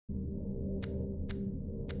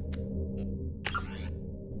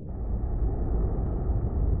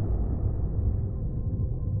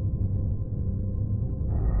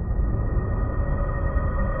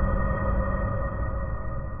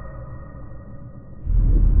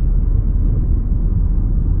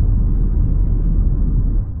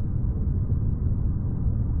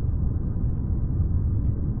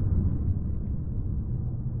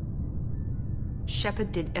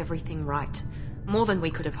Shepard did everything right. More than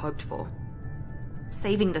we could have hoped for.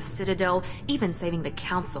 Saving the Citadel, even saving the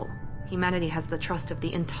Council. Humanity has the trust of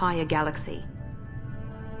the entire galaxy.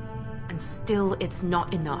 And still, it's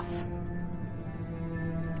not enough.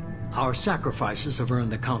 Our sacrifices have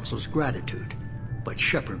earned the Council's gratitude, but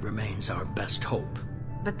Shepard remains our best hope.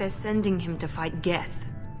 But they're sending him to fight geth.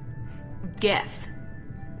 Geth.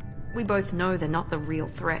 We both know they're not the real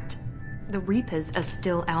threat. The Reapers are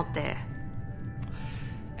still out there.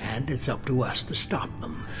 And it's up to us to stop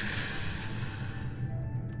them.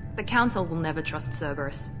 The Council will never trust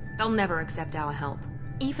Cerberus. They'll never accept our help,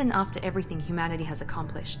 even after everything humanity has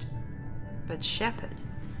accomplished. But Shepard,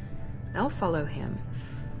 they'll follow him.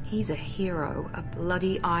 He's a hero, a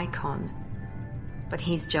bloody icon. But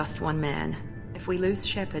he's just one man. If we lose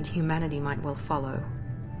Shepard, humanity might well follow.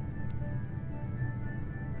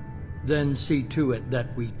 Then see to it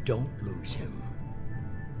that we don't lose him.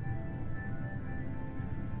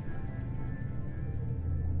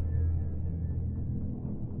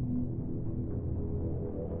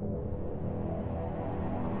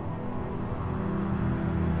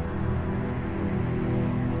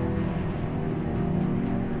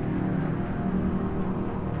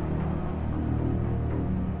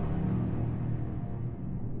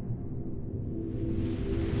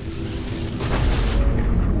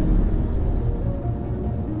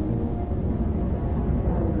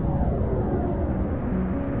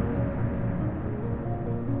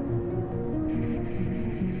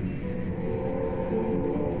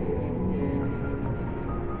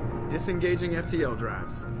 Disengaging FTL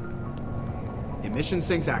drives. Emission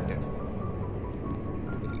sinks active.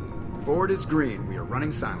 Board is green. We are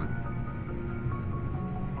running silent.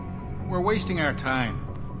 We're wasting our time.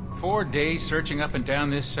 4 days searching up and down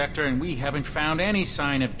this sector, and we haven't found any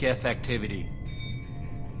sign of geth activity.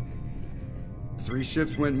 3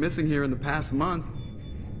 ships went missing here in the past month.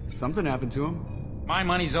 Something happened to them. My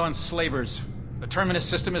money's on slavers. The Terminus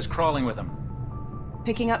system is crawling with them.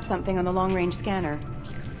 Picking up something on the long-range scanner.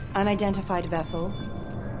 Unidentified vessel.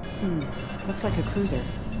 Looks like a cruiser.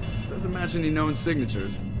 Doesn't match any known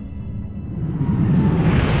signatures.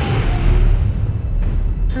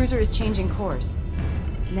 Cruiser is changing course.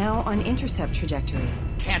 Now on intercept trajectory.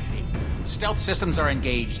 Can't be. Stealth systems are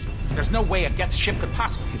engaged. There's no way a geth ship could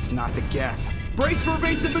possibly... It's not the geth. Brace for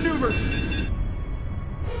evasive maneuvers!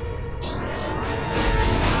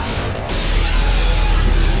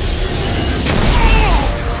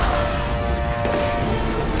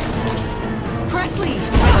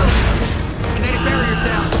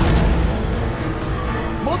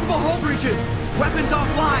 Multiple hull breaches! Weapons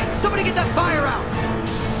offline! Somebody get that fire out!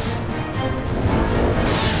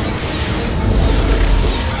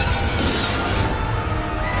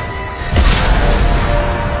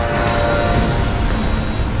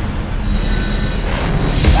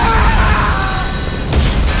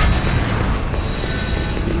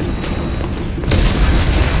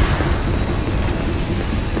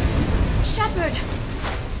 Shepard!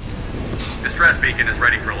 Distress beacon is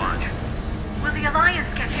ready for launch. Will the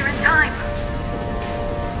Alliance get here in time?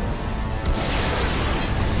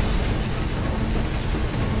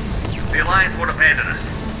 The Alliance won't abandon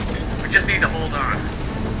us. We just need to hold on.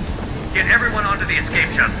 Get everyone onto the escape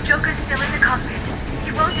shuttle. Joker's still in the cockpit.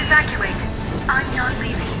 He won't evacuate. I'm not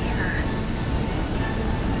leaving either.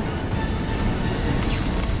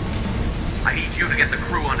 I need you to get the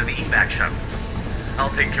crew onto the evac shuttles.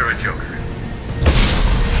 I'll take care of Joker.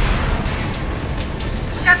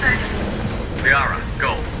 Shepard! Liara,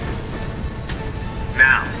 go.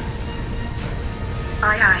 Now.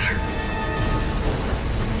 Aye, aye.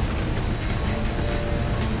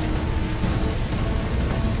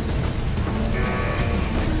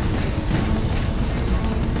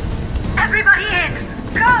 Everybody in!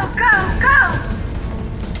 Go, go, go!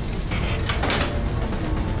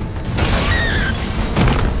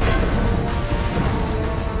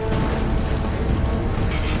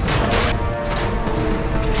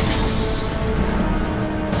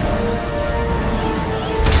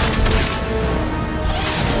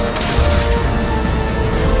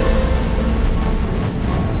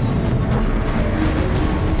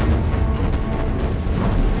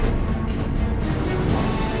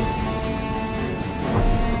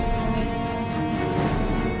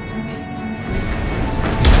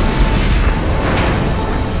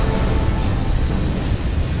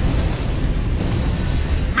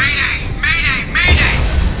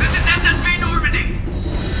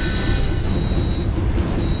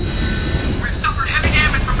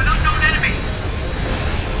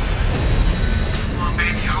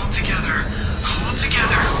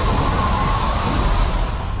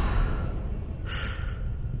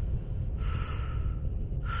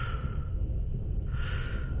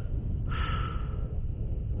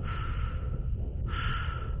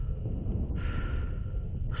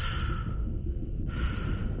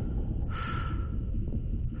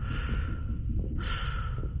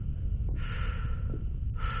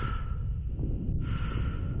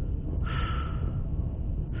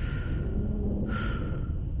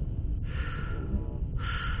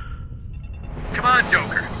 Come on,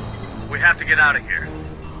 Joker. We have to get out of here.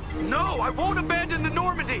 No, I won't abandon the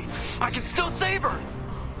Normandy! I can still save her!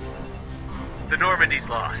 The Normandy's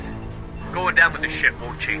lost. Going down with the ship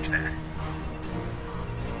won't change that.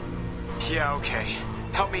 Yeah, okay.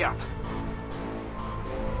 Help me up.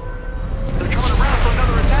 They're coming around for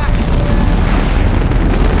another attack!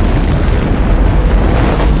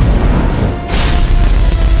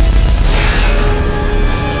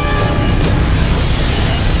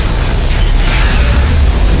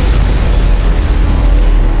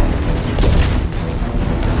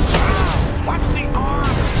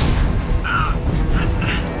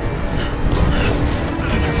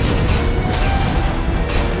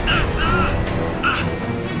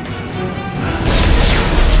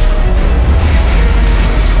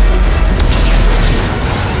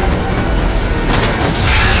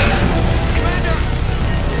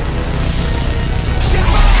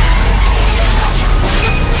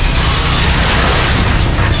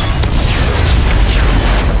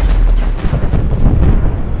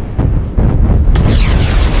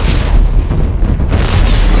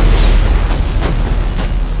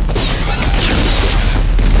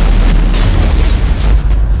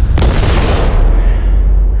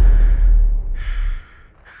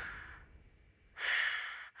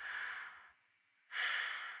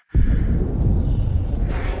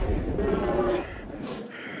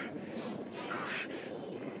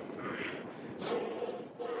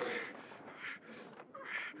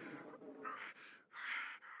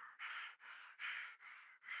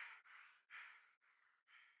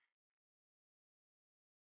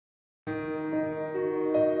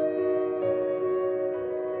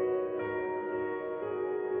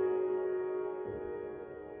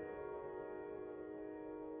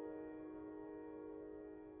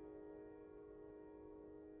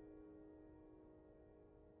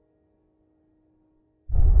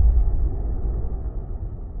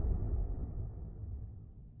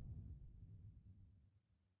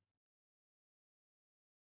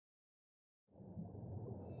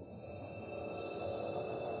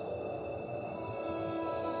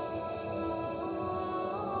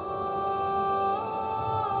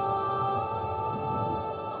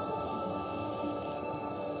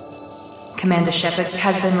 Commander Shepard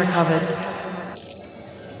has been recovered.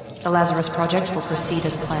 The Lazarus Project will proceed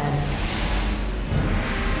as planned.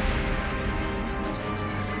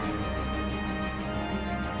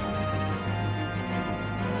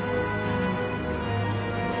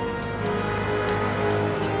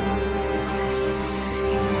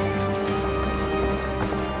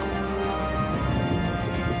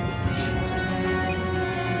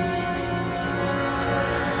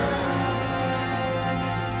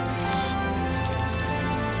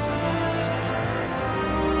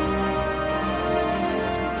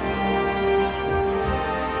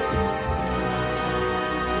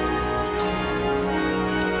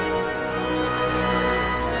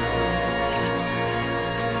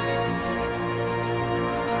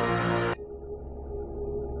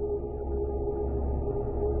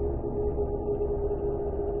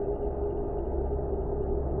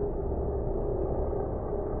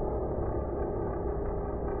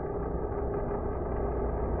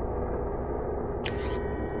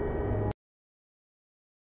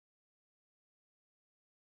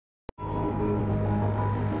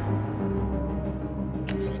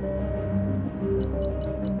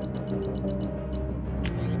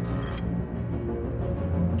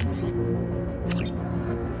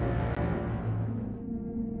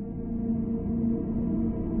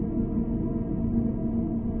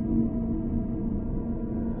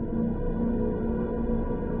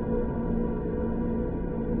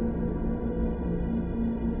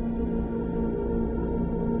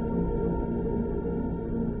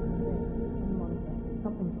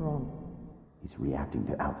 He's reacting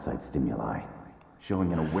to outside stimuli,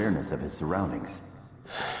 showing an awareness of his surroundings.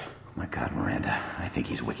 My God, Miranda, I think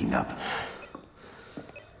he's waking up.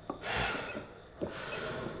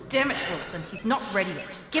 Damn it, Wilson, he's not ready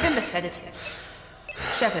yet. Give him the sedative.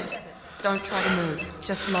 Shepard, don't try to move.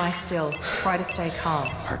 Just lie still. Try to stay calm.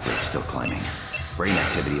 Heart rate's still climbing. Brain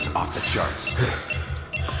activity is off the charts.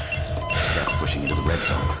 Steps pushing into the red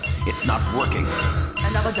zone. It's not working.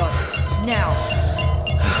 Another dose. Now.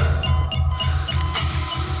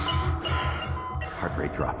 Heart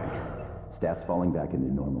rate dropping. Stats falling back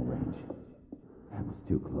into normal range. That was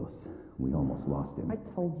too close. We almost lost him. I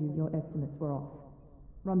told you your estimates were off.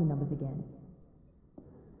 Run the numbers again.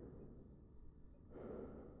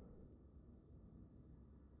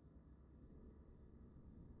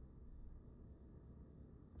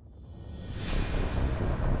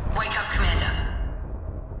 Wake up, Commander.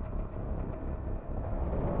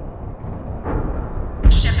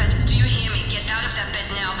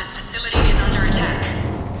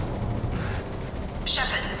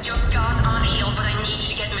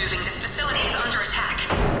 facility is under attack.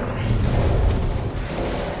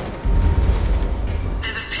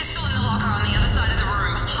 There's a pistol in the locker on the other side of the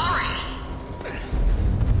room. Hurry!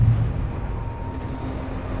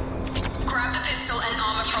 Grab the pistol and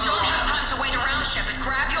armor from the locker. You don't have time to wait around, Shepard.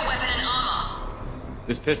 Grab your weapon and armor.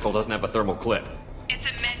 This pistol doesn't have a thermal clip. It's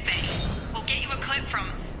a med bay. We'll get you a clip from...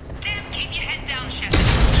 Damn, keep your head down, Shepard.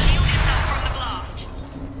 Shield yourself from the blast.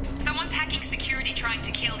 Someone's hacking security trying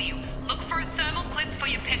to kill you. Look for a thermal clip for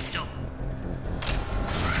your pistol.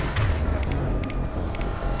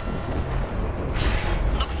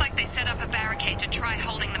 Looks like they set up a barricade to try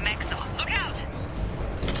holding the mechs off. Look out!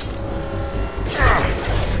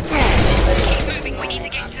 Keep moving, we need to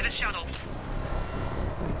get to the shuttles.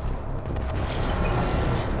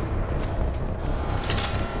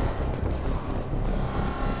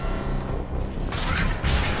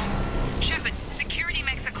 Shepard, security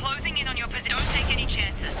mechs are closing in on your position. Don't take any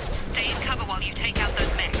chances. Stay in cover while you take out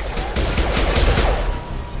those mechs.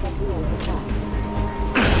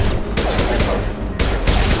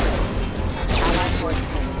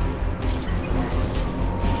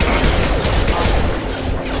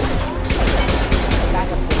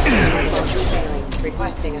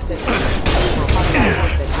 Requesting assistance. Hostile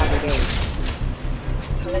forces have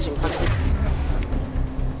engaged. Collision proximity.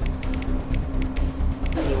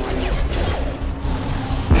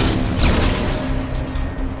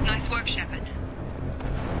 Nice work, Shepard.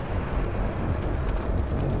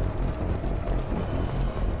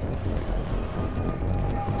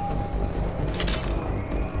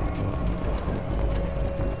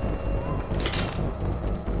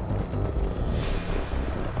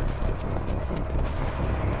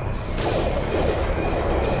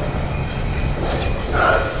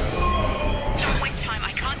 Don't waste time.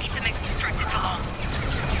 I can't keep the mechs distracted for long.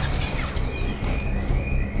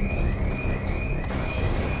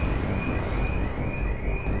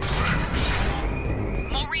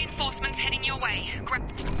 More reinforcements heading your way.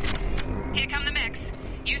 Here come the mechs.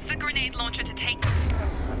 Use the grenade launcher to take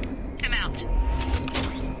them out.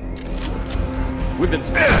 We've been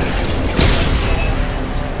spotted.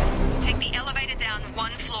 Take the elevator down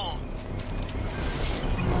one floor.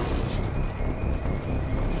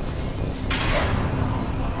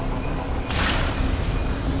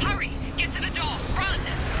 Hurry! Get to the door! Run!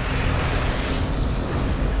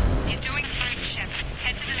 You're doing fine, Shep.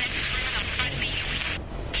 Head to the next room and I'll try to meet you.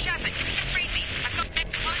 Shepard, read me. I've got them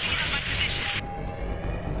closing in on my position.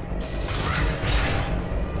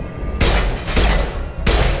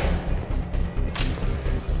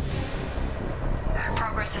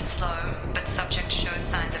 Progress is slow, but subject shows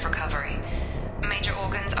signs of recovery. Major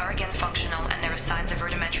organs are again functional and there are signs of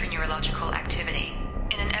rudimentary neurological activity.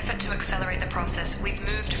 In an effort to accelerate the process, we've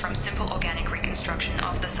moved from simple organic reconstruction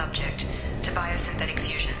of the subject to biosynthetic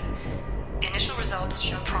fusion. Initial results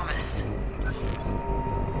show promise.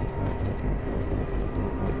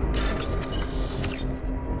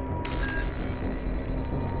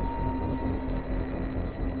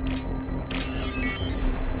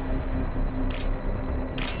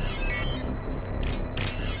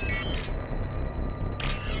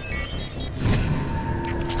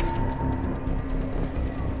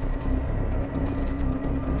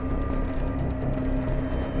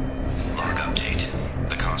 Log update.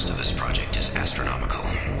 The cost of this project is astronomical.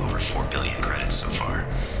 Over 4 billion credits so far.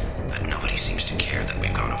 But nobody seems to care that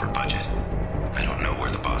we've gone over budget. I don't know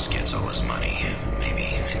where the boss gets all his money. Maybe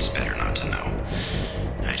it's better not to know.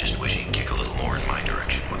 I just wish he'd kick a little more in my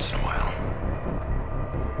direction once in a while.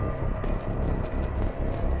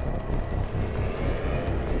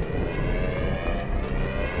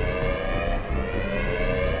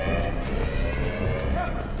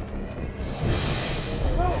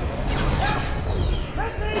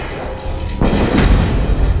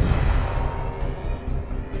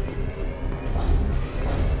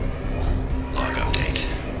 Log update.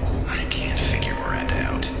 I can't figure Miranda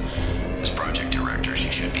out. As project director,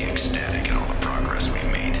 she should be ecstatic at all the progress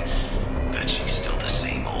we've made. But she's still the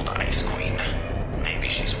same old ice queen. Maybe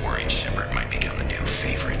she's worried Shepard might become the new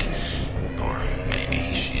favorite. Or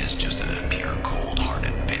maybe she is just a pure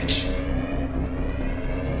cold-hearted bitch.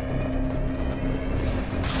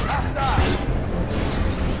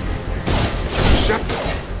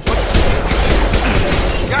 Shepard!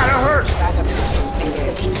 Gotta hurt! Backup systems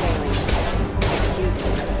engaged. System failing. Excuse me.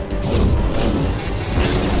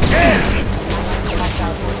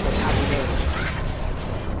 Hostile forces have engaged.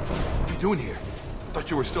 What are you doing here? Thought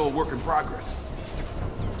you were still a work in progress.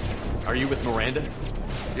 Are you with Miranda?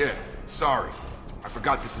 Yeah, sorry. I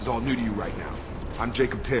forgot this is all new to you right now. I'm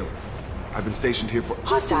Jacob Taylor. I've been stationed here for—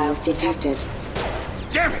 Hostiles detected.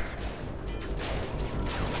 Damn it!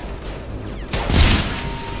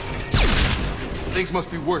 Things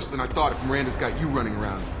must be worse than I thought if Miranda's got you running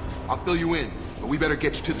around. I'll fill you in, but we better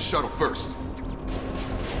get you to the shuttle first.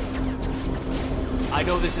 I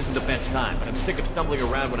know this isn't the best time, but I'm sick of stumbling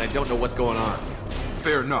around when I don't know what's going on.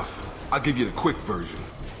 Fair enough. I'll give you the quick version.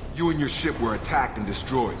 You and your ship were attacked and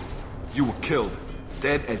destroyed. You were killed.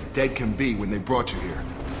 Dead as dead can be when they brought you here.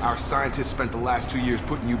 Our scientists spent the last 2 years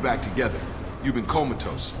putting you back together. You've been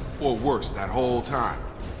comatose, or worse, that whole time.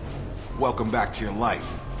 Welcome back to your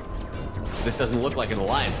life. This doesn't look like an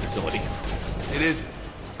Alliance facility. It is.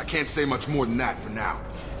 I can't say much more than that for now.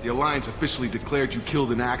 The Alliance officially declared you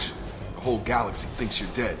killed in action. The whole galaxy thinks you're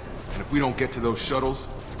dead. And if we don't get to those shuttles,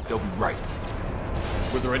 they'll be right.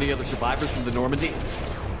 Were there any other survivors from the Normandy?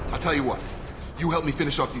 I'll tell you what. You help me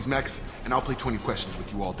finish off these mechs, and I'll play 20 questions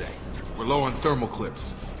with you all day. We're low on thermal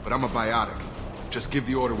clips, but I'm a biotic. Just give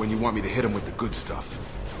the order when you want me to hit them with the good stuff.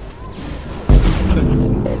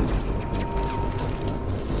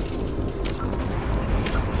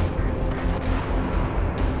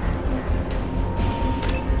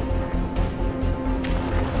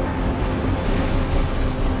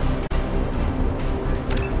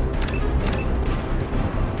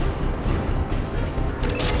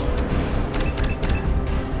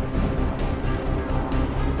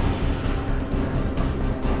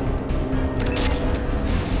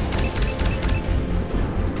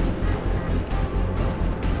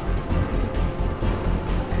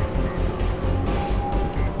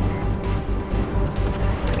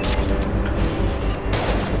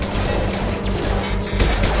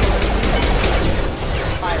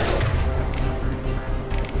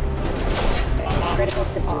 Critical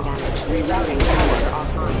system damage. Rerouting power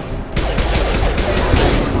offline.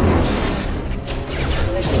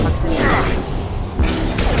 Collision proximity.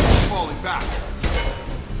 Falling back.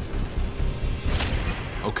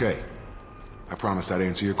 Okay. I promised I'd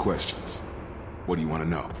answer your questions. What do you want to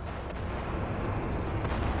know?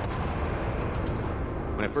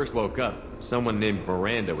 When I first woke up, someone named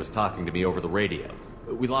Miranda was talking to me over the radio.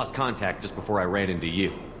 We lost contact just before I ran into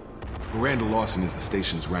you. Miranda Lawson is the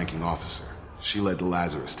station's ranking officer. She led the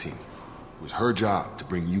Lazarus team. It was her job to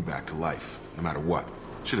bring you back to life, no matter what.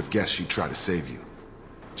 Should have guessed she'd try to save you.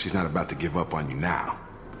 She's not about to give up on you now.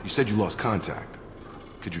 You said you lost contact.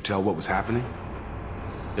 Could you tell what was happening?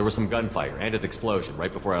 There was some gunfire and an explosion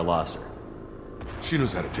right before I lost her. She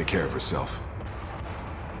knows how to take care of herself.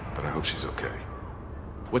 But I hope she's okay.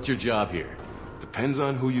 What's your job here? Depends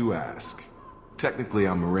on who you ask. Technically,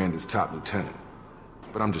 I'm Miranda's top lieutenant.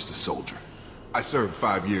 But I'm just a soldier. I served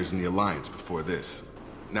 5 years in the Alliance before this.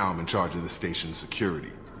 Now I'm in charge of the station's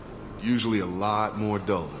security. Usually a lot more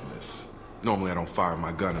dull than this. Normally I don't fire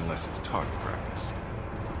my gun unless it's target practice.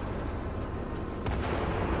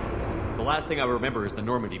 The last thing I remember is the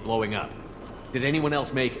Normandy blowing up. Did anyone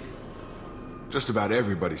else make it? Just about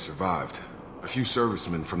everybody survived. A few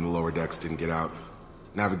servicemen from the lower decks didn't get out.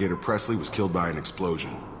 Navigator Presley was killed by an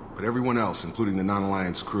explosion. But everyone else, including the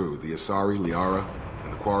non-Alliance crew, the Asari, Liara,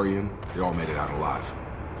 and the Quarian, they all made it out alive.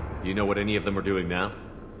 Do you know what any of them are doing now?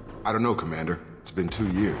 I don't know, Commander. It's been 2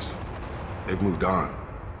 years. They've moved on.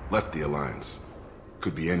 Left the Alliance.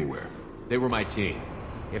 Could be anywhere. They were my team.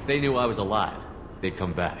 If they knew I was alive, they'd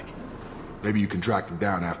come back. Maybe you can track them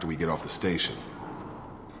down after we get off the station.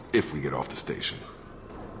 If we get off the station.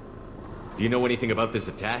 Do you know anything about this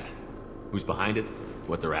attack? Who's behind it?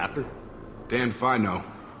 What they're after? Damned if I know.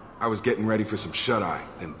 I was getting ready for some shut-eye,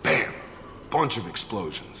 then bam! Bunch of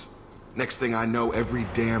explosions. Next thing I know, every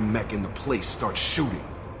damn mech in the place starts shooting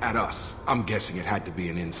at us. I'm guessing it had to be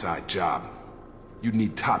an inside job. You'd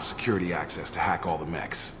need top security access to hack all the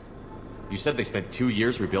mechs. You said they spent 2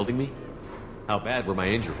 years rebuilding me? How bad were my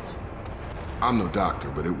injuries? I'm no doctor,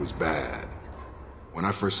 but it was bad. When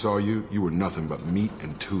I first saw you, you were nothing but meat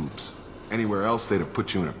and tubes. Anywhere else, they'd have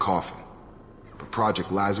put you in a coffin. But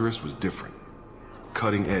Project Lazarus was different.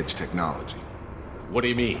 Cutting-edge technology. What do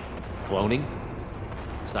you mean? Cloning?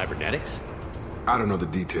 Cybernetics? I don't know the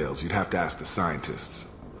details. You'd have to ask the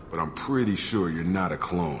scientists. But I'm pretty sure you're not a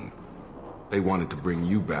clone. They wanted to bring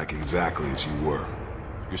you back exactly as you were.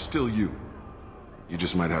 You're still you. You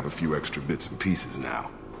just might have a few extra bits and pieces now.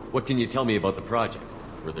 What can you tell me about the project?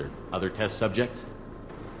 Were there other test subjects?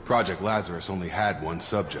 Project Lazarus only had one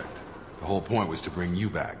subject. The whole point was to bring you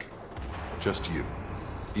back. Just you.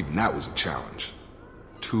 Even that was a challenge.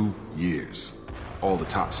 2 years. All the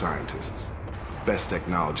top scientists. The best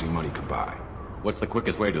technology money could buy. What's the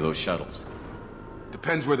quickest way to those shuttles?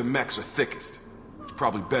 Depends where the mechs are thickest. It's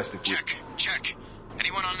probably best if we... Check.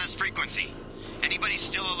 Anyone on this frequency? Anybody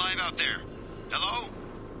still alive out there? Hello?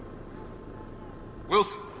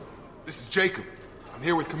 Wilson, this is Jacob. I'm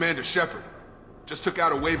here with Commander Shepard. Just took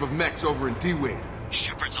out a wave of mechs over in D-Wing.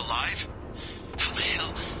 Shepard's alive? How the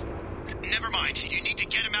hell? Never mind. You need to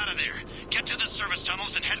get him out of there. Get to the service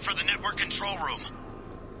tunnels and head for the network control room.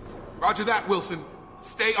 Roger that, Wilson.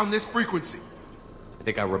 Stay on this frequency. I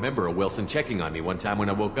think I remember a Wilson checking on me one time when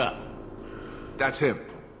I woke up. That's him.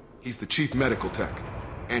 He's the chief medical tech.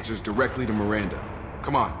 Answers directly to Miranda.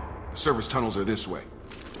 Come on. The service tunnels are this way.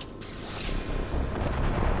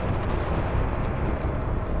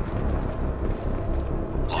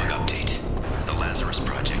 Log update. The Lazarus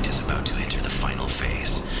Project is about to enter the final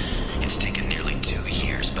phase. It's taken nearly 2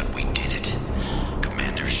 years, but we did it.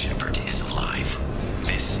 Commander Shepard is alive.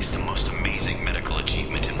 This is the most amazing medical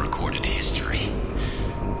achievement in recorded history.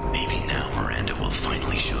 Maybe now Miranda will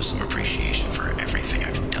finally show some appreciation for everything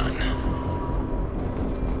I've done.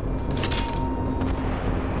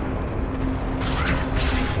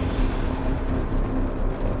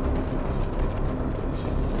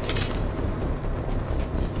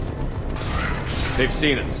 They've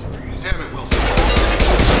seen us. Damn it, Wilson.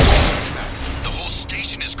 The whole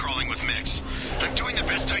station is crawling with mechs. I'm doing the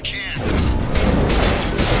best I can.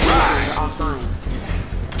 Right. Offline.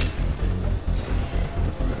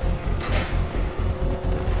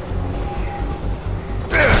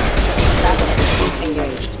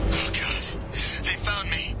 Engaged. Oh god. They found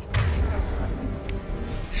me.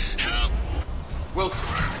 Help! Wilson,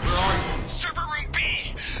 where are you? Server room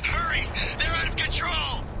B! Hurry! They're out of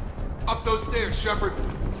control! Up those stairs, Shepard.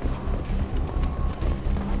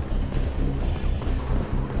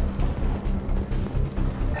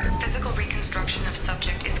 Physical reconstruction of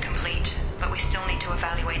subject is complete, but we still need to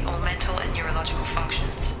evaluate all mental and neurological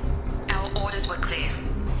functions. Our orders were clear.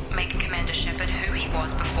 Make Commander Shepard who he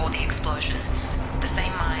was before the explosion. The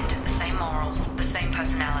same mind, the same morals, the same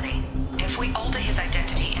personality. If we alter his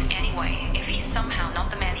identity in any way, if he's somehow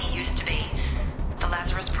not the man he used to be, the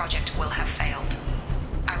Lazarus Project will have failed.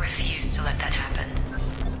 I refuse to let that happen.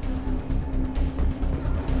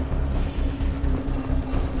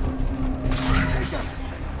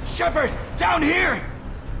 Shepard! Down here!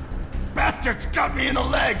 Bastards got me in the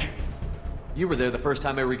leg! You were there the first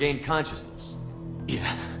time I regained consciousness.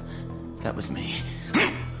 Yeah, that was me.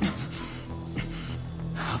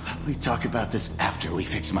 How about we talk about this after we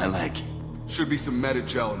fix my leg? Should be some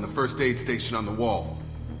Metagel in the first aid station on the wall.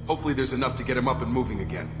 Hopefully there's enough to get him up and moving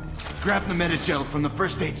again. Grab the Metagel from the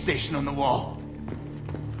first aid station on the wall.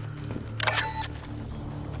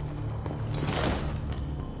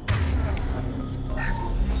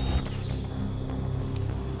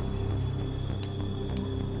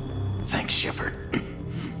 Thanks, Shepard.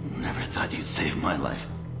 Never thought you'd save my life.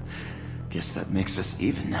 Guess that makes us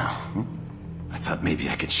even now. I thought maybe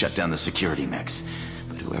I could shut down the security mechs,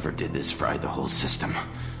 but whoever did this fried the whole system.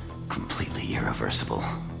 Completely irreversible.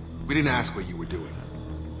 We didn't ask what you were doing.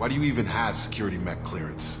 Why do you even have security mech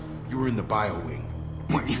clearance? You were in the bio wing.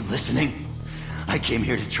 Weren't you listening? I came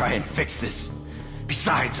here to try and fix this.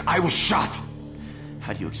 Besides, I was shot.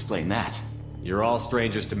 How do you explain that? You're all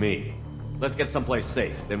strangers to me. Let's get someplace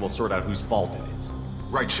safe, then we'll sort out whose fault it is.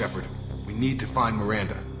 Right, Shepard. We need to find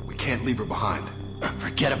Miranda. We can't leave her behind.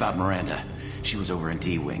 Forget about Miranda. She was over in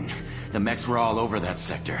D-Wing. The mechs were all over that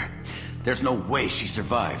sector. There's no way she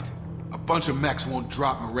survived. A bunch of mechs won't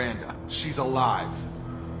drop Miranda. She's alive.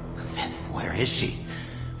 Then where is she?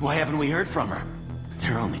 Why haven't we heard from her?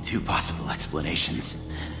 There are only two possible explanations.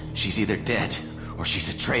 She's either dead, or she's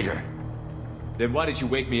a traitor. Then why did you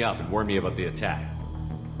wake me up and warn me about the attack?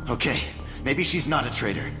 Okay, maybe she's not a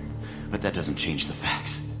traitor. But that doesn't change the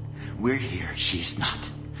facts. We're here, she's not.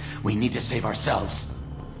 We need to save ourselves.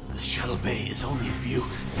 The shuttle bay is only a few...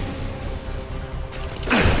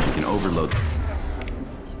 We can overload...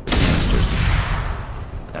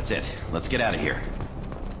 That's it. Let's get out of here.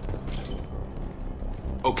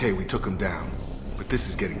 Okay, we took him down. But this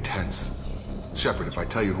is getting tense. Shepard, if I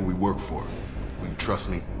tell you who we work for, will you trust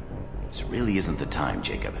me? This really isn't the time,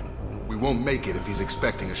 Jacob. We won't make it if he's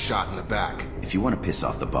expecting a shot in the back. If you want to piss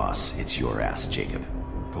off the boss, it's your ass, Jacob.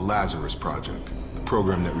 The Lazarus Project. The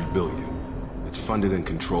program that rebuilt you. It's funded and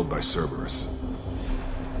controlled by Cerberus.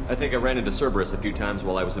 I think I ran into Cerberus a few times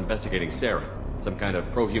while I was investigating Sarah. Some kind of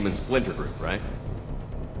pro-human splinter group, right?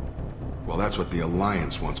 Well, that's what the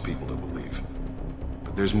Alliance wants people to believe.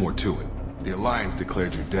 But there's more to it. The Alliance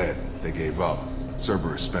declared you dead. They gave up.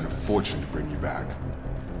 Cerberus spent a fortune to bring you back.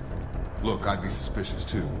 Look, I'd be suspicious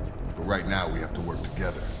too. But right now we have to work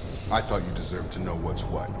together. I thought you deserved to know what's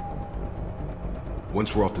what.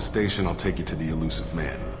 Once we're off the station, I'll take you to the elusive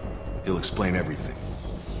man. He'll explain everything.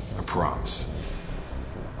 I promise.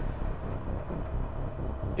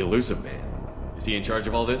 Elusive man? Is he in charge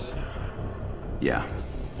of all this? Yeah.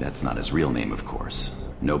 That's not his real name, of course.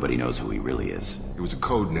 Nobody knows who he really is. It was a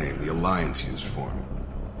code name the Alliance used for him.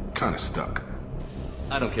 Kinda stuck.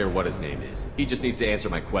 I don't care what his name is. He just needs to answer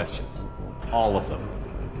my questions. All of them.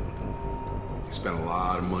 He spent a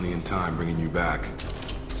lot of money and time bringing you back.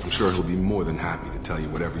 I'm sure he'll be more than happy to tell you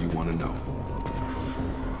whatever you want to know.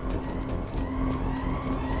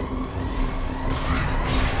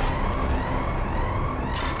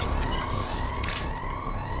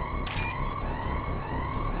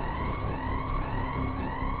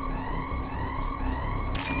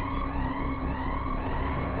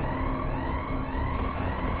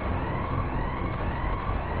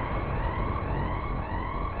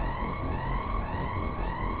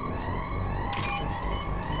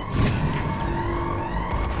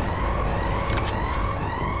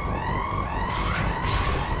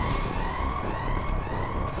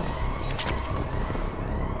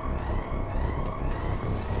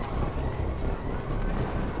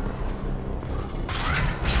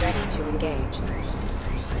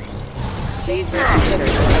 Please reconsider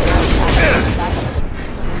your backup.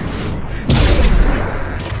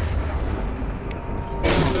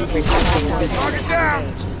 Requesting assistance. Target down!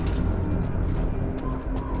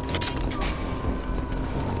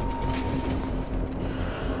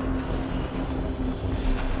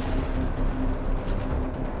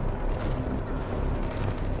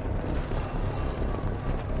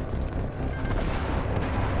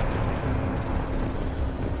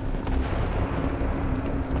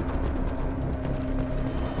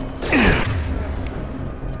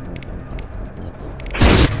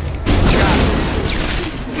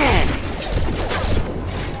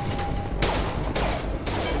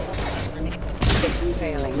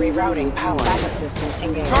 Rerouting power. Backup systems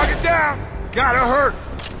engaged. Target down! Gotta hurt!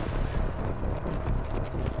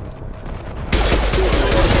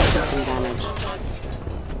 System damage.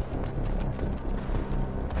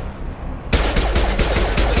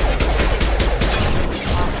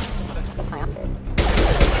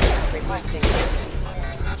 Requesting.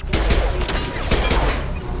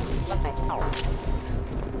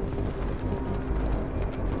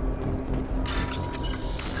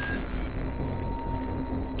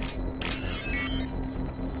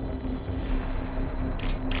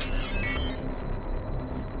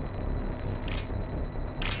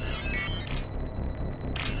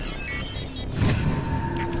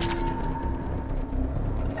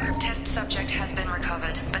 Subject has been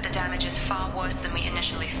recovered, but the damage is far worse than we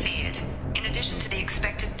initially feared. In addition to the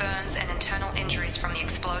expected burns and internal injuries from the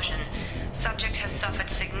explosion, subject has suffered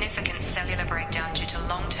significant cellular breakdown due to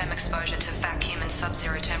long-term exposure to vacuum and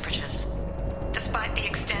sub-zero temperatures. Despite the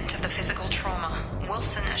extent of the physical trauma,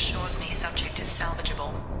 Wilson assures me subject is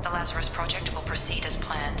salvageable. The Lazarus Project will proceed as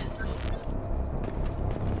planned.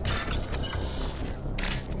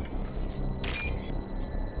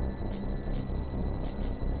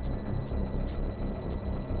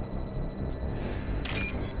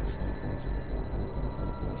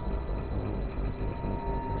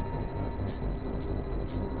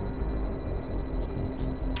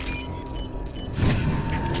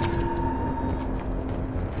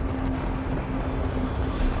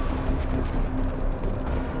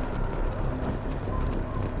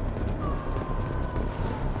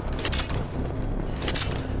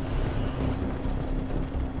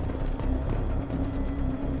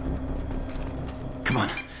 Come on,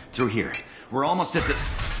 through here. We're almost at the...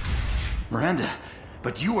 Miranda,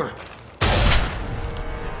 but you were...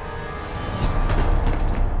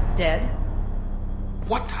 Dead?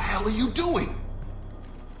 What the hell are you doing?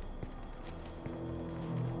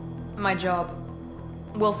 My job.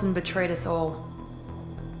 Wilson betrayed us all.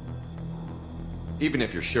 Even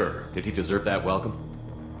if you're sure, did he deserve that welcome?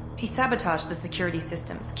 He sabotaged the security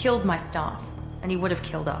systems, killed my staff, and he would have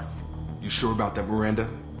killed us. You sure about that, Miranda?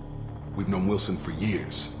 We've known Wilson for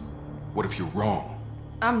years. What if you're wrong?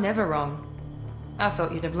 I'm never wrong. I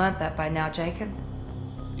thought you'd have learnt that by now, Jacob.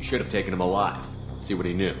 You should have taken him alive. See what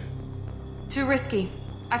he knew. Too risky.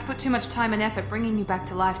 I've put too much time and effort bringing you back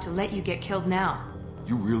to life to let you get killed now.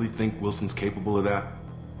 You really think Wilson's capable of that?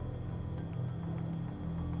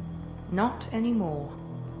 Not anymore.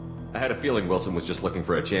 I had a feeling Wilson was just looking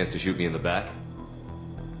for a chance to shoot me in the back.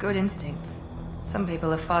 Good instincts. Some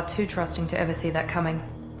people are far too trusting to ever see that coming.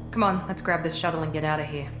 Come on, let's grab this shuttle and get out of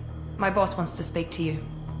here. My boss wants to speak to you.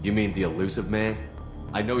 You mean the elusive man?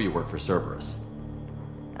 I know you work for Cerberus.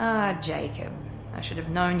 Ah, Jacob. I should have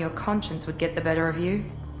known your conscience would get the better of you.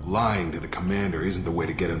 Lying to the commander isn't the way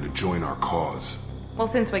to get him to join our cause. Well,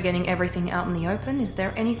 since we're getting everything out in the open, is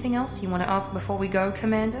there anything else you want to ask before we go,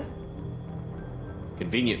 Commander?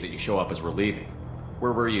 Convenient that you show up as we're leaving.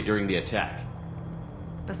 Where were you during the attack?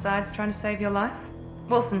 Besides trying to save your life?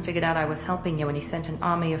 Wilson figured out I was helping you and he sent an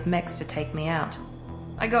army of mechs to take me out.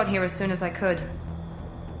 I got here as soon as I could.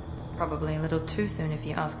 Probably a little too soon if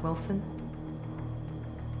you ask Wilson.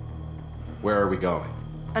 Where are we going?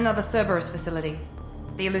 Another Cerberus facility.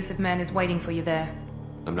 The elusive man is waiting for you there.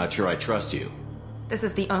 I'm not sure I trust you. This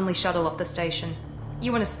is the only shuttle off the station.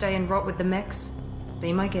 You want to stay and rot with the mechs?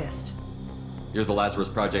 Be my guest. You're the Lazarus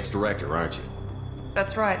Project's director, aren't you?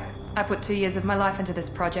 That's right. I put 2 years of my life into this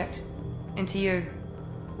project. Into you.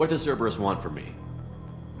 What does Cerberus want from me?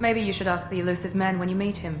 Maybe you should ask the elusive man when you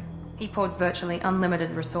meet him. He poured virtually unlimited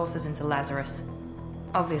resources into Lazarus.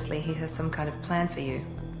 Obviously, he has some kind of plan for you.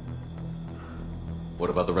 What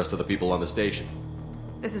about the rest of the people on the station?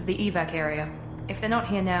 This is the evac area. If they're not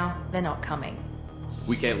here now, they're not coming.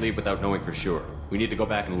 We can't leave without knowing for sure. We need to go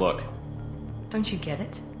back and look. Don't you get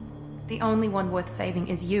it? The only one worth saving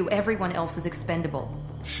is you. Everyone else is expendable.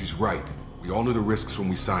 She's right. We all knew the risks when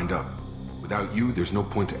we signed up. Without you, there's no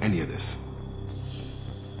point to any of this.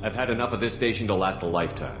 I've had enough of this station to last a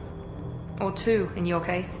lifetime. Or 2, in your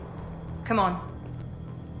case. Come on.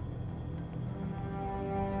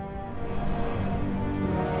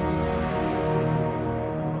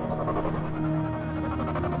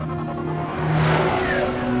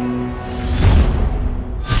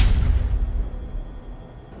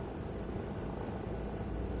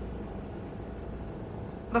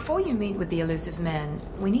 Before you meet with the elusive man,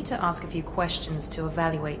 we need to ask a few questions to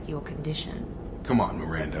evaluate your condition. Come on,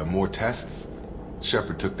 Miranda, more tests?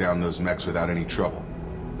 Shepard took down those mechs without any trouble.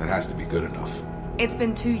 That has to be good enough. It's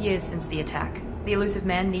been 2 years since the attack. The elusive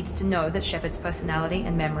man needs to know that Shepard's personality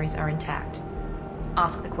and memories are intact.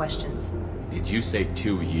 Ask the questions. Did you say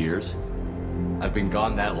 2 years? I've been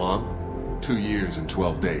gone that long? 2 years and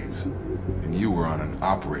 12 days. And you were on an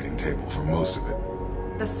operating table for most of it.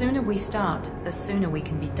 The sooner we start, the sooner we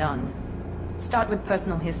can be done. Start with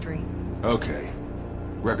personal history. Okay.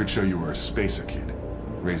 Records show you were a spacer kid,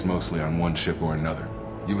 raised mostly on one ship or another.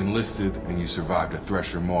 You enlisted, and you survived a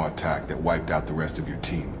Thresher Maw attack that wiped out the rest of your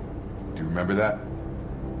team. Do you remember that?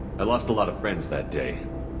 I lost a lot of friends that day.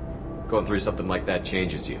 Going through something like that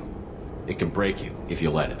changes you. It can break you, if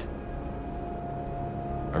you let it.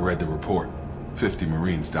 I read the report. 50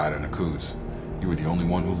 Marines died on a cruise. You were the only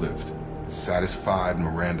one who lived. Satisfied,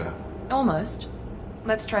 Miranda? Almost.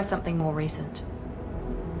 Let's try something more recent.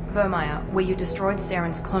 Vermeer, where you destroyed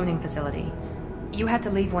Saren's cloning facility. You had to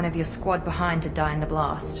leave one of your squad behind to die in the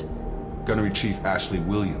blast. Gunnery Chief Ashley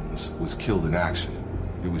Williams was killed in action.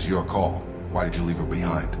 It was your call. Why did you leave her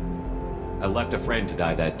behind? I left a friend to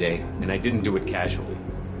die that day, and I didn't do it casually.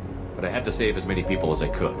 But I had to save as many people as I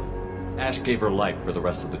could. Ash gave her life for the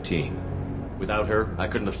rest of the team. Without her, I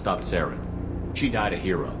couldn't have stopped Saren. She died a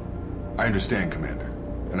hero. I understand, Commander,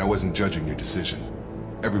 and I wasn't judging your decision.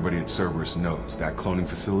 Everybody at Cerberus knows that cloning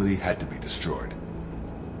facility had to be destroyed.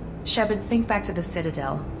 Shepard, think back to the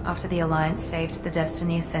Citadel, after the Alliance saved the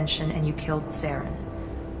Destiny Ascension and you killed Saren.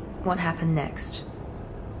 What happened next?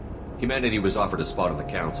 Humanity was offered a spot on the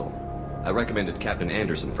Council. I recommended Captain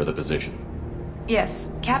Anderson for the position.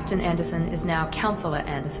 Yes, Captain Anderson is now Counselor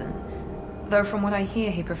Anderson. Though from what I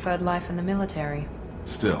hear, he preferred life in the military.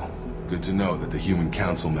 Still, good to know that the human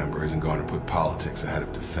council member isn't going to put politics ahead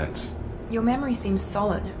of defense. Your memory seems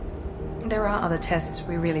solid. There are other tests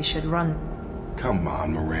we really should run. Come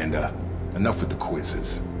on, Miranda. Enough with the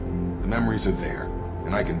quizzes. The memories are there,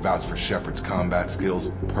 and I can vouch for Shepard's combat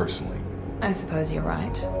skills personally. I suppose you're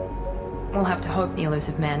right. We'll have to hope the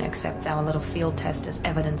elusive man accepts our little field test as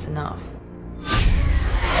evidence enough.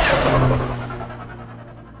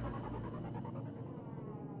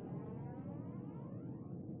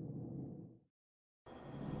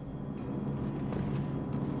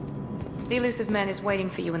 The elusive man is waiting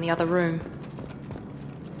for you in the other room.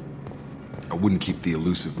 I wouldn't keep the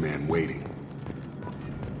elusive man waiting.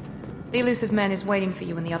 The elusive man is waiting for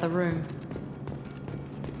you in the other room.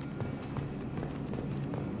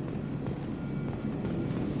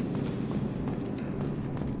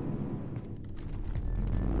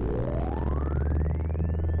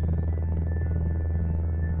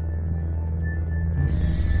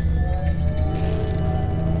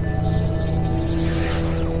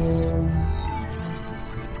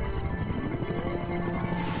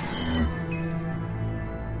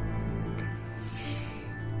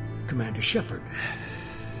 Commander Shepard.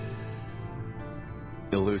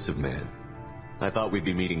 Elusive man. I thought we'd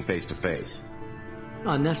be meeting face to face.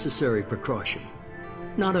 A necessary precaution.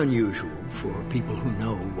 Not unusual for people who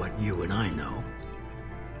know what you and I know.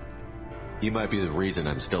 You might be the reason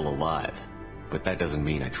I'm still alive, but that doesn't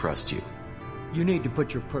mean I trust you. You need to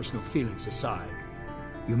put your personal feelings aside.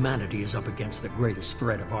 Humanity is up against the greatest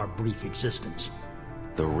threat of our brief existence.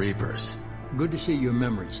 The Reapers. Good to see your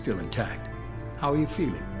memory's still intact. How are you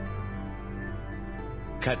feeling?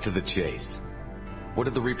 Cut to the chase. What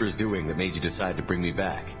are the Reapers doing that made you decide to bring me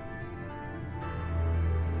back?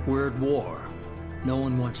 We're at war. No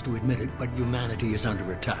one wants to admit it, but humanity is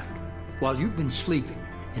under attack. While you've been sleeping,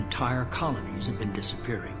 entire colonies have been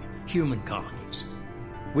disappearing. Human colonies.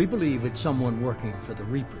 We believe it's someone working for the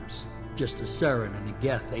Reapers, just as Saren and the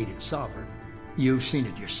Geth aided Sovereign. You've seen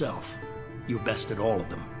it yourself. You bested all of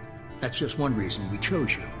them. That's just one reason we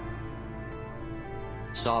chose you.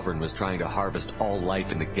 Sovereign was trying to harvest all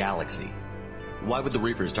life in the galaxy. Why would the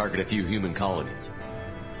Reapers target a few human colonies?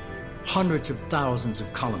 Hundreds of thousands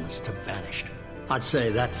of colonists have vanished. I'd say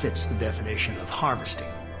that fits the definition of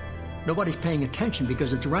harvesting. Nobody's paying attention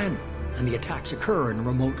because it's random, and the attacks occur in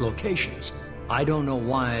remote locations. I don't know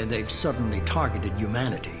why they've suddenly targeted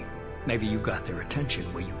humanity. Maybe you got their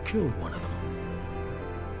attention where you killed one of them.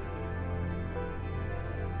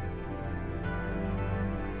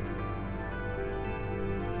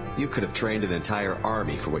 You could have trained an entire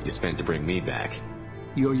army for what you spent to bring me back.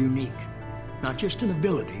 You're unique. Not just in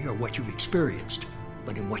ability or what you've experienced,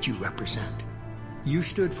 but in what you represent. You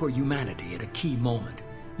stood for humanity at a key moment.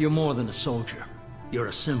 You're more than a soldier. You're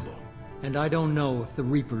a symbol. And I don't know if the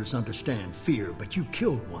Reapers understand fear, but you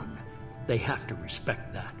killed one. They have to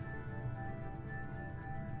respect that.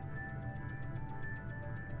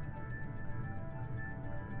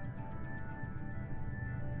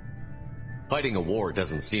 Fighting a war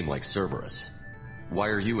doesn't seem like Cerberus. Why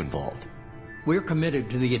are you involved? We're committed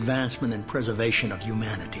to the advancement and preservation of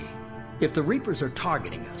humanity. If the Reapers are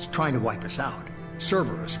targeting us, trying to wipe us out,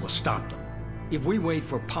 Cerberus will stop them. If we wait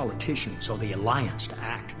for politicians or the Alliance to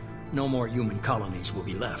act, no more human colonies will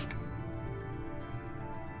be left.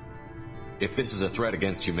 If this is a threat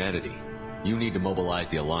against humanity, you need to mobilize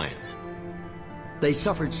the Alliance. They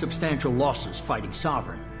suffered substantial losses fighting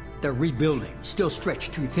Sovereign. They're rebuilding, still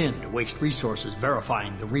stretched too thin to waste resources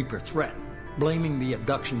verifying the Reaper threat. Blaming the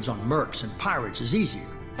abductions on mercs and pirates is easier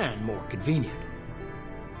and more convenient.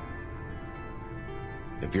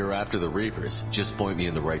 If you're after the Reapers, just point me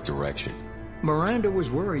in the right direction. Miranda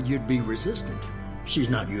was worried you'd be resistant. She's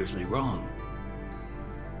not usually wrong.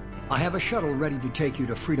 I have a shuttle ready to take you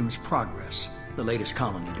to Freedom's Progress, the latest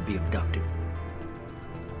colony to be abducted.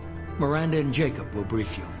 Miranda and Jacob will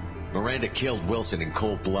brief you. Miranda killed Wilson in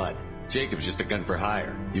cold blood. Jacob's just a gun for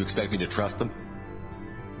hire. You expect me to trust them?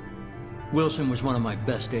 Wilson was one of my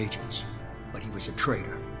best agents, but he was a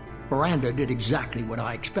traitor. Miranda did exactly what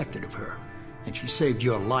I expected of her, and she saved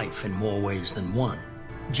your life in more ways than one.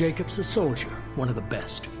 Jacob's a soldier, one of the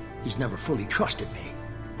best. He's never fully trusted me,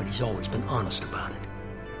 but he's always been honest about it.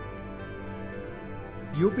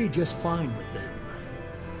 You'll be just fine with them.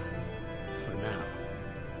 For now.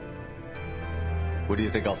 What do you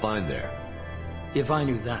think I'll find there? If I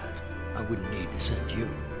knew that, I wouldn't need to send you.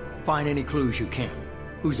 Find any clues you can.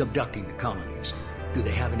 Who's abducting the colonies? Do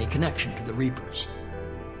they have any connection to the Reapers?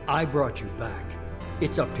 I brought you back.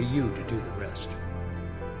 It's up to you to do the rest.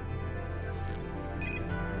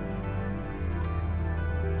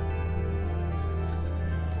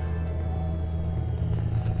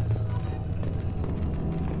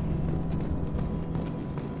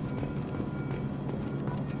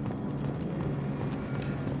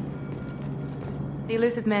 The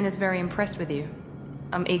elusive man is very impressed with you.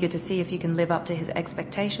 I'm eager to see if you can live up to his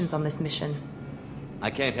expectations on this mission. I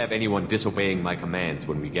can't have anyone disobeying my commands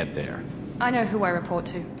when we get there. I know who I report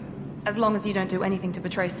to. As long as you don't do anything to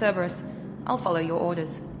betray Cerberus, I'll follow your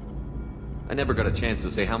orders. I never got a chance to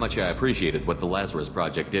say how much I appreciated what the Lazarus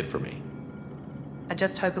Project did for me. I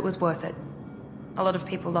just hope it was worth it. A lot of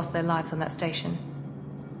people lost their lives on that station.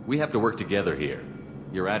 We have to work together here.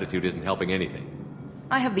 Your attitude isn't helping anything.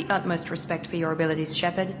 I have the utmost respect for your abilities,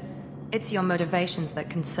 Shepard. It's your motivations that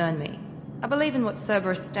concern me. I believe in what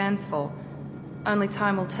Cerberus stands for. Only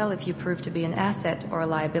time will tell if you prove to be an asset or a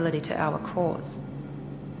liability to our cause.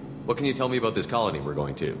 What can you tell me about this colony we're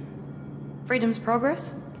going to? Freedom's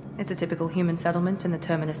Progress? It's a typical human settlement in the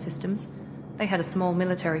Terminus systems. They had a small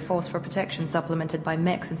military force for protection supplemented by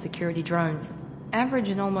mechs and security drones. Average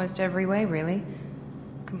in almost every way, really.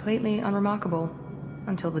 Completely unremarkable.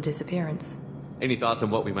 Until the disappearance. Any thoughts on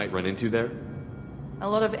what we might run into there? A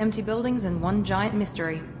lot of empty buildings and one giant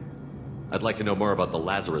mystery. I'd like to know more about the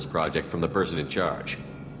Lazarus Project from the person in charge.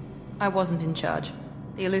 I wasn't in charge.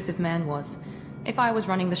 The elusive man was. If I was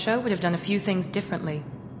running the show, would have done a few things differently.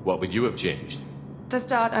 What would you have changed? To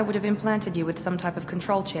start, I would have implanted you with some type of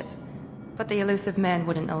control chip. But the elusive man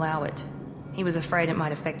wouldn't allow it. He was afraid it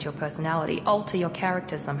might affect your personality, alter your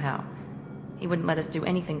character somehow. He wouldn't let us do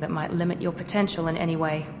anything that might limit your potential in any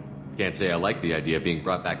way. Can't say I like the idea of being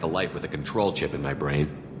brought back to life with a control chip in my brain.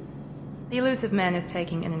 The elusive man is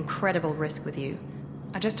taking an incredible risk with you.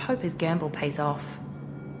 I just hope his gamble pays off.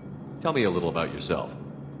 Tell me a little about yourself.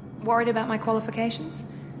 Worried about my qualifications?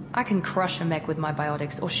 I can crush a mech with my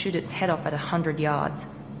biotics or shoot its head off at 100 yards.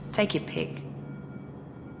 Take your pick.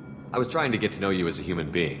 I was trying to get to know you as a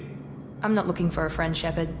human being. I'm not looking for a friend,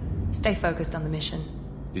 Shepard. Stay focused on the mission.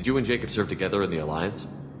 Did you and Jacob serve together in the Alliance?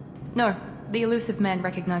 No. The elusive man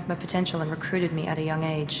recognized my potential and recruited me at a young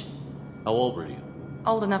age. How old were you?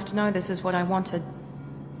 Old enough to know this is what I wanted.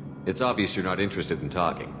 It's obvious you're not interested in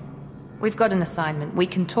talking. We've got an assignment. We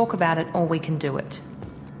can talk about it or we can do it.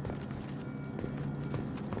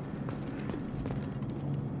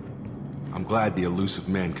 I'm glad the elusive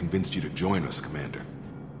man convinced you to join us, Commander.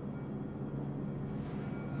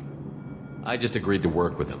 I just agreed to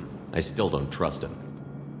work with him. I still don't trust him.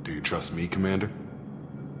 Do you trust me, Commander?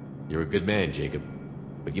 You're a good man, Jacob.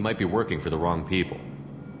 But you might be working for the wrong people.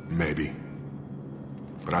 Maybe.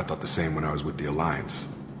 But I thought the same when I was with the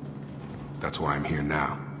Alliance. That's why I'm here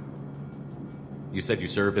now. You said you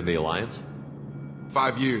served in the Alliance?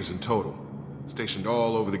 5 years in total. Stationed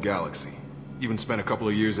all over the galaxy. Even spent a couple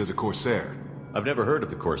of years as a Corsair. I've never heard of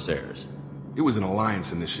the Corsairs. It was an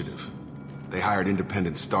Alliance initiative. They hired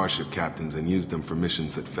independent starship captains and used them for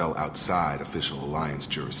missions that fell outside official Alliance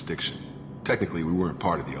jurisdiction. Technically, we weren't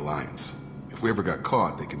part of the Alliance. If we ever got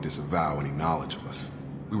caught, they could disavow any knowledge of us.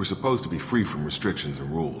 We were supposed to be free from restrictions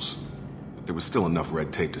and rules. But there was still enough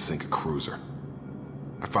red tape to sink a cruiser.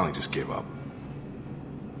 I finally just gave up.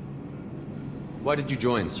 Why did you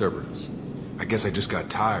join Cerberus? I guess I just got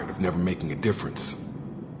tired of never making a difference.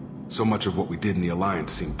 So much of what we did in the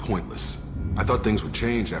Alliance seemed pointless. I thought things would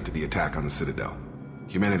change after the attack on the Citadel.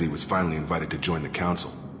 Humanity was finally invited to join the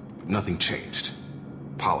Council, but nothing changed.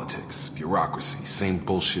 Politics, bureaucracy, same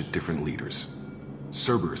bullshit, different leaders.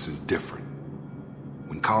 Cerberus is different.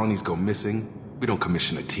 When colonies go missing, we don't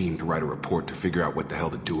commission a team to write a report to figure out what the hell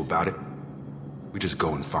to do about it. We just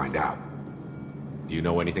go and find out. Do you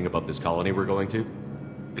know anything about this colony we're going to?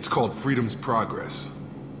 It's called Freedom's Progress.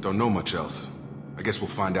 Don't know much else. I guess we'll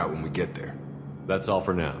find out when we get there. That's all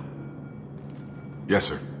for now. Yes,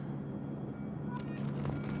 sir.